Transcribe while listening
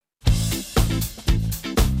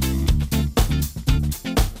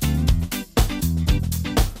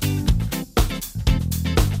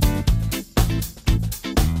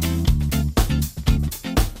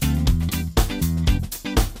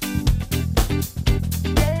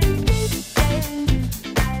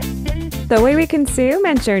The way we consume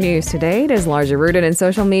and share news today is largely rooted in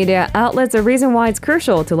social media outlets, a reason why it's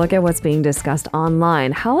crucial to look at what's being discussed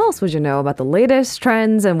online. How else would you know about the latest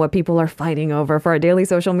trends and what people are fighting over? For our daily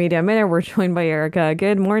social media minute, we're joined by Erica.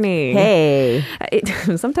 Good morning. Hey.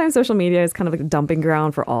 Sometimes social media is kind of like a dumping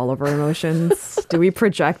ground for all of our emotions. Do we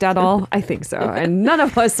project at all? I think so. And none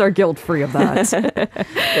of us are guilt-free of that.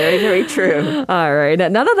 Very, very true. All right.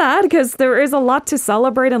 None of that, because there is a lot to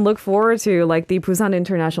celebrate and look forward to, like the Busan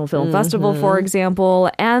International Film Festival, for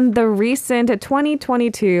example, and the recent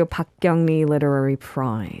 2022 Park Kyung-ni Literary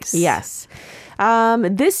Prize. Yes.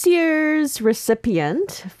 This year's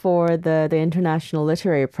recipient for the International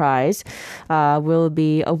Literary Prize will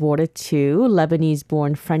be awarded to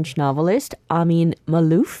Lebanese-born French novelist Amin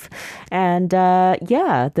Malouf. And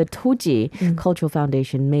the Toji Cultural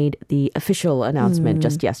Foundation made the official announcement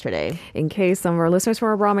just yesterday. In case some of our listeners from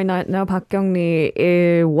abroad may not know, Park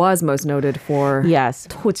Kyung-ni was most noted for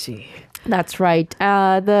Toji. That's right.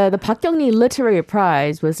 The Park Kyung-ni Literary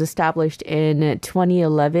Prize was established in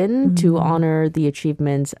 2011 to honor the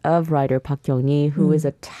achievements of writer Park Kyung-ni, who is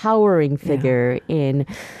a towering figure in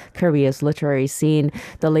Korea's literary scene.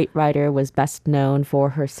 The late writer was best known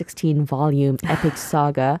for her 16-volume epic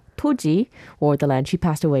saga, Toji, or The Land. She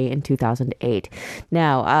passed away in 2008.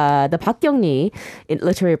 Now, the Park Kyung-ni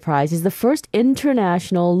Literary Prize is the first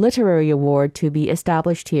international literary award to be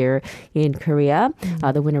established here in Korea.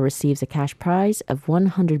 The winner receives a cash prize of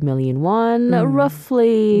 100 million won,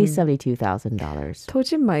 roughly $72,000.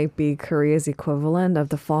 Toji might be Korea's equivalent of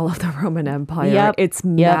the fall of the Roman Empire. Yep. It's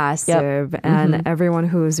massive, and everyone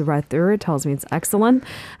who's read through it tells me it's excellent.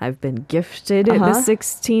 I've been gifted the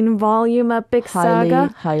 16-volume epic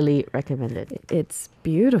saga. Highly recommended. It's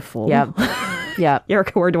beautiful. Yeah.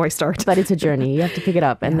 Erica, where do I start? But it's a journey. You have to pick it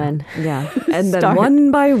up and then and then start. one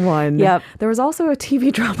by one. Yep. There was also a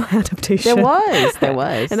TV drama adaptation. There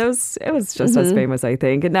was. And it was just as famous, I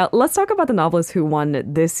think. Now, let's talk about the novelist who won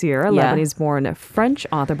this year, Lebanese-born French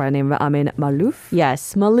author by the name of Amin Malouf.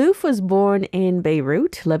 Yes, Malouf was born in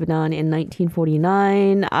Beirut, Lebanon in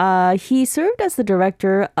 1949. He served as the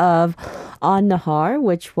director of An Nahar,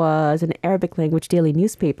 which was an Arabic language daily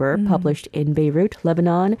newspaper published in Beirut,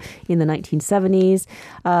 Lebanon in the 1970s.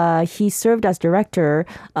 He served as director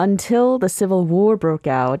until the civil war broke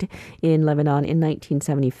out in Lebanon in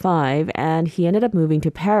 1975, and he ended up moving to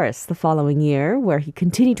Paris the following year, where he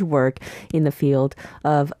continued to work in the field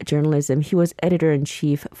of journalism. He was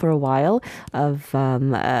editor-in-chief for a while of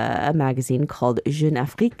a magazine called Jeune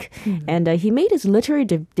Afrique, and he made his literary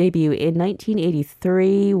debut in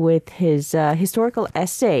 1983 with his historical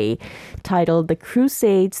essay titled The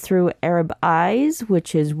Crusades Through Arab Eyes,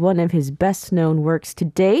 which is one of his best-known works to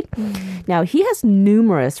date. Now, he has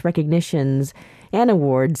numerous recognitions and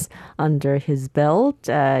awards under his belt.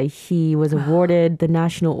 He was awarded the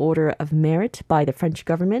National Order of Merit by the French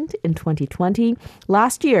government in 2020.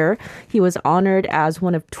 Last year, he was honored as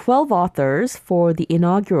one of 12 authors for the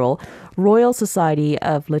inaugural Royal Society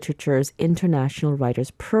of Literature's International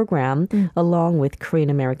Writers Program, along with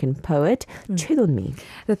Korean-American poet Choi Don-mi.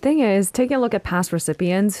 The thing is, taking a look at past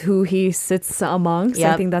recipients who he sits amongst,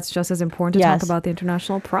 I think that's just as important to talk about the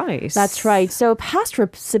International Prize. That's right. So past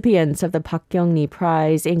recipients of the Park Kyung-ni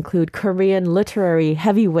Prize include Korean literary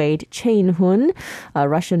heavyweight Chae In-hoon, a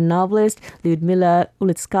Russian novelist Lyudmila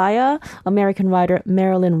Ulitskaya, American writer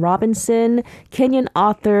Marilyn Robinson, Kenyan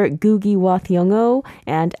author Ngugi wa Thiong'o,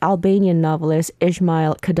 and Albanian novelist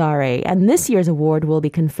Ismail Kadare. And this year's award will be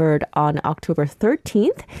conferred on October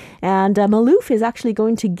 13th. And Malouf is actually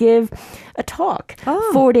going to give a talk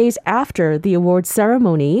 4 days after the award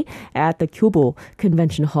ceremony at the Kyobo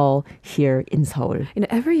Convention Hall here in Seoul. And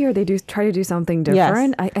every year they do try to do something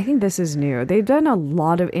different. I think this is new. They've done a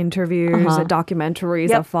lot of interviews, documentaries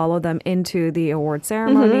that follow them into the award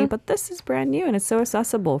ceremony, but this is brand new and it's so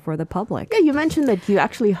accessible for the public. Yeah, you mentioned that you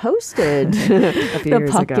actually hosted the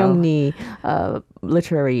Park Kyung-ni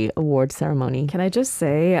Literary Award ceremony. Can I just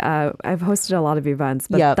say, I've hosted a lot of events,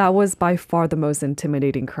 but that was by far the most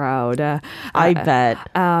intimidating crowd. I bet.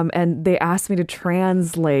 And they asked me to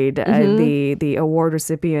translate the award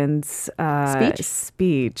recipient's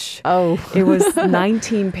speech. Oh. It was is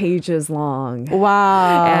 19 pages long.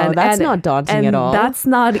 Wow, that's not daunting at all. That's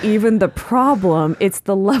not even the problem. It's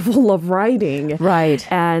the level of writing. Right.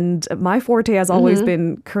 And my forte has always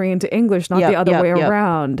been Korean to English, not the other way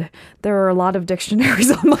around. There are a lot of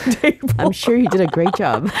dictionaries on my table. I'm sure you did a great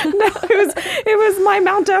job. No, it was my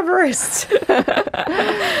Mount Everest.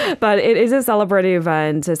 But it is a celebratory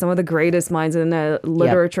event. Some of the greatest minds in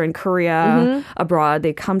literature in Korea, abroad,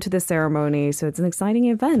 they come to the ceremony. So it's an exciting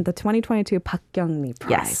event, the 2022 Park Kyung-ni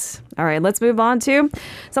Prize. Yes. All right, let's move on to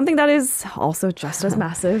something that is also just as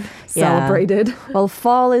massive, celebrated. Well,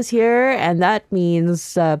 fall is here, and that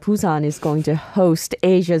means Busan is going to host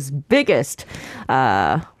Asia's biggest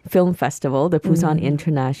film festival, the Busan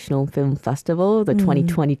International Film Festival, the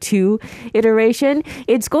 2022 iteration.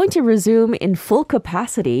 It's going to resume in full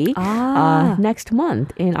capacity next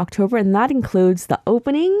month in October, and that includes the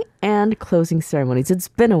opening and closing ceremonies. It's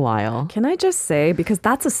been a while. Can I just say, because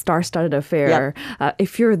that's a star-studded affair,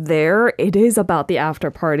 if you're there, it is about the after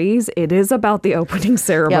parties, it is about the opening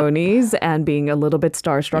ceremonies and being a little bit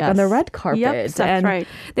starstruck on the red carpet. Yep, that's right.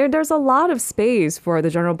 There's a lot of space for the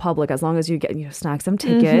general public as long as you get, snag some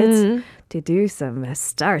tickets to do some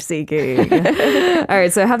star seeking. All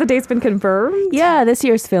right, so have the dates been confirmed? Yeah, this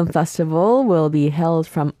year's film festival will be held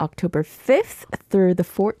from October 5th through the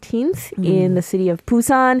 14th in the city of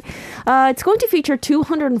Busan. It's going to feature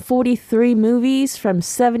 243 movies from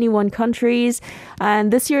 71 countries.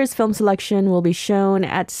 And this year's film selection will be shown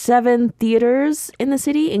at 7 theaters in the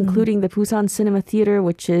city, including the Busan Cinema Theater,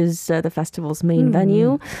 which is the festival's main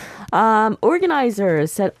venue.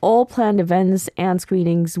 Organizers said all planned events and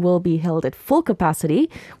screenings will be held at full capacity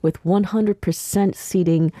with 100%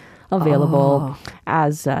 seating available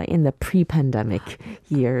as in the pre-pandemic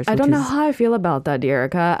years. I don't know how I feel about that,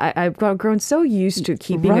 Erica. I've grown so used to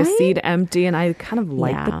keeping a seat empty, and I kind of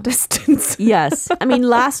like the distance. Yes. I mean,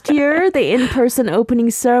 last year, the in-person opening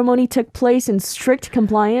ceremony took place in strict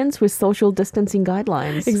compliance with social distancing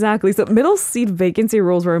guidelines. Exactly. So middle seat vacancy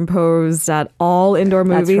rules were imposed at all indoor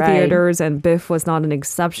movie theaters, and Biff was not an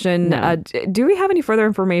exception. No. Do we have any further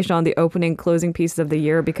information on the opening, closing pieces of the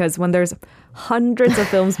year? Because when there's hundreds of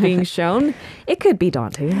films being shown, it could be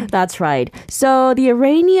daunting. That's right. So the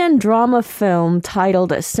Iranian drama film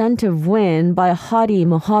titled Scent of Wind by Hadi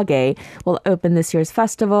Mohage will open this year's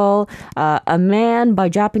festival. A Man by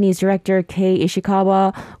Japanese director Kei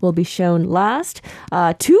Ishikawa will be shown last.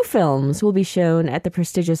 2 films will be shown at the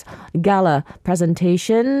prestigious gala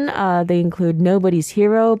presentation. They include Nobody's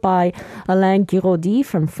Hero by Alain Guiraudie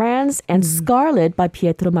from France and Scarlet by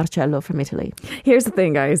Pietro Marcello from Italy. Here's the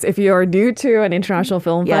thing, guys. If you are new to an international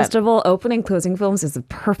film festival, opening closing films is the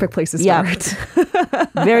perfect place to start.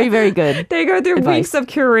 Very, very good. They go through weeks of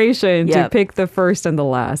curation to pick the first and the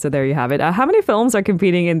last. So there you have it. How many films are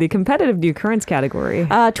competing in the competitive new currents category?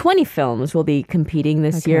 20 films will be competing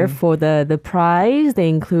this year for the prize. They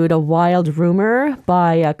include A Wild Rumor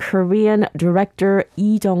by Korean director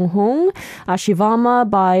Lee Jong-hong, Shivama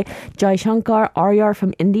by Jaishankar Aryar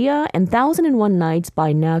from India, and 1001 Nights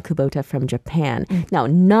by Na Kubota from Japan. Now,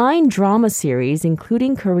 9 drama series,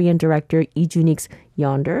 including Korean director Lee Junik's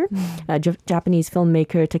Yonder, Japanese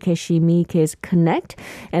filmmaker Takeshi Miike's Connect,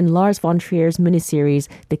 and Lars von Trier's miniseries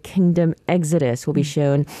The Kingdom Exodus will be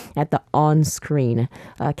shown at the on-screen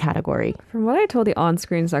category. From what I told, the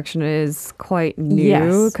on-screen section is quite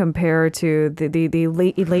new compared to the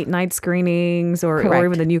late night screenings or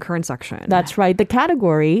even the new current section. That's right. The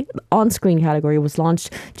category, on-screen category, was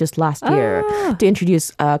launched just last year to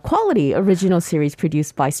introduce quality original series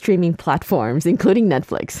produced by streaming platforms, including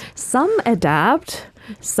Netflix. Some adapt,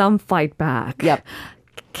 some fight back. Yep.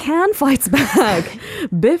 Can fights back.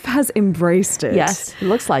 Biff has embraced it. Yes, it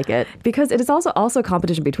looks like it. Because it is also a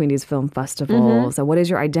competition between these film festivals. So what is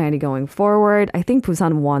your identity going forward? I think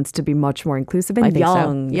Busan wants to be much more inclusive and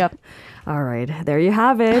young. So. Yep. All right, there you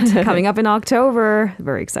have it. Coming up in October.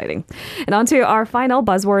 Very exciting. And on to our final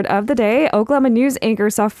buzzword of the day. Oklahoma news anchor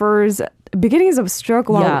suffers beginnings of stroke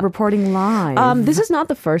while reporting live. This is not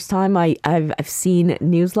the first time I've seen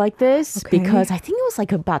news like this because I think it was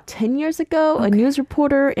like about 10 years ago. A news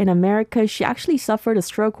reporter in America, she actually suffered a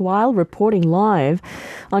stroke while reporting live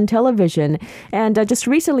on television. And just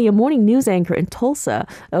recently, a morning news anchor in Tulsa,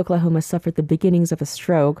 Oklahoma, suffered the beginnings of a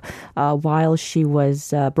stroke while she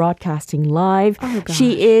was broadcasting live.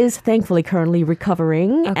 She is thankfully currently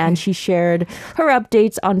recovering, and she shared her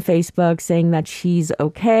updates on Facebook saying that she's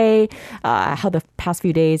okay. How the past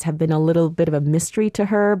few days have been a little bit of a mystery to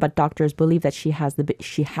her, but doctors believe that she had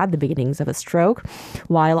the beginnings of a stroke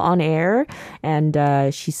while on air,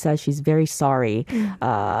 and she says she's very sorry,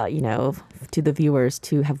 to the viewers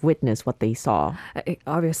to have witnessed what they saw.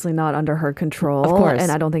 Obviously not under her control. Of course.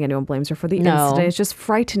 And I don't think anyone blames her for the No. incident. It's just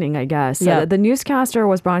frightening, I guess. Yeah. The newscaster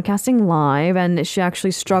was broadcasting live and she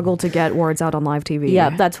actually struggled to get words out on live TV. Yeah,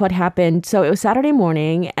 that's what happened. So it was Saturday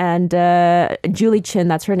morning, and Julie Chin,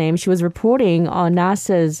 that's her name, she was reporting on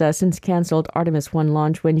NASA's since canceled Artemis 1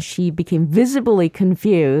 launch when she became visibly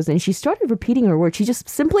confused and she started repeating her words. She just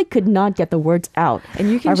simply could not get the words out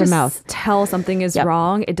And you can of her just mouth. tell something is Yep.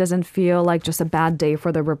 wrong. It doesn't feel like just a bad day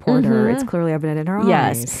for the reporter. It's clearly evident in her eyes.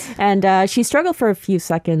 Yes. And she struggled for a few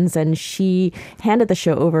seconds and she handed the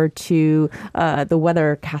show over to the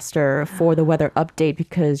weathercaster for the weather update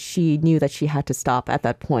because she knew that she had to stop at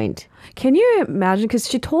that point. Can you imagine? Because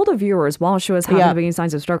she told the viewers while she was having Yeah. the beginning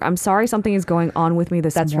signs of stroke, I'm sorry something is going on with me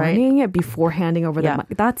this That's right. morning before handing over Yeah. the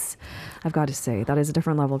mic. That's, I've got to say, that is a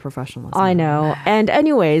different level of professionalism. I know. And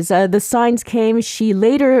anyways, the signs came. She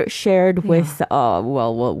later shared with,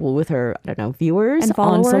 with her, I don't know, viewers And on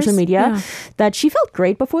followers. social media Yeah. that she felt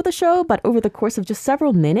great before the show, but over the course of just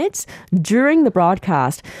several minutes during the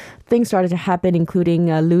broadcast, things started to happen, including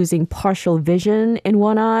losing partial vision in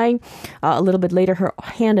one eye. A little bit later, her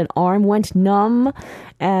hand and arm went numb,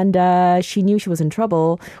 and she knew she was in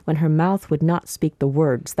trouble when her mouth would not speak the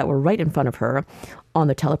words that were right in front of her on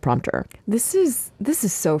the teleprompter. This is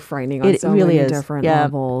so frightening on It so really many is. different Yeah.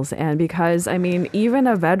 levels. And because, I mean, even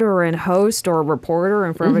a veteran host or reporter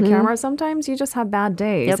in front of a camera, sometimes you just have bad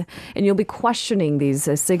days. Yep. And you'll be questioning these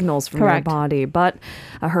signals from Correct. your body. But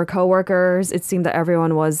her coworkers, it seemed that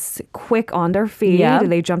everyone was quick on their feet. Yeah.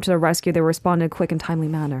 They jumped to the rescue. They responded in a quick and timely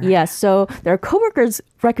manner. Yes, so their coworkers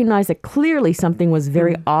recognized that clearly something was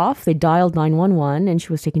very off. They dialed 911 and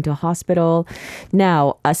she was taken to a hospital.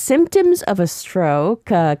 Now, symptoms of a stroke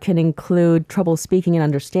can include trouble speaking and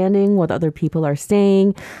understanding what other people are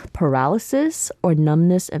saying, paralysis or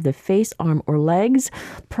numbness of the face, arm, or legs,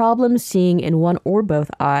 problems seeing in one or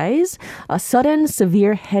both eyes, a sudden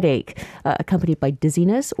severe headache accompanied by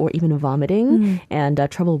dizziness or even vomiting, and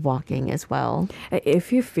trouble walking as well.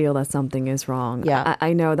 If you feel that something is wrong, Yeah.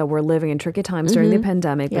 I know that we're living in tricky times during the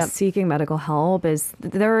pandemic, but Yep. seeking medical help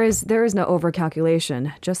there is no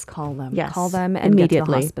overcalculation. Just call them. Yes. Call them and get to the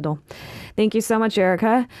Immediately. hospital. Thank you so much,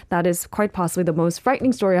 Erica. That is quite possibly the most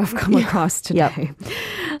frightening story I've come across today.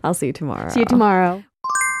 I'll see you tomorrow. See you tomorrow.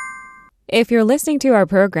 If you're listening to our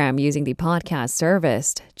program using the podcast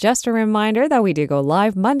service, just a reminder that we do go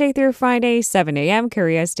live Monday through Friday, 7 a.m.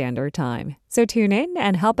 Korea Standard Time. So tune in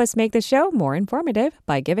and help us make the show more informative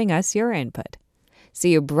by giving us your input.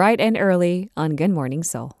 See you bright and early on Good Morning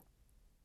Seoul.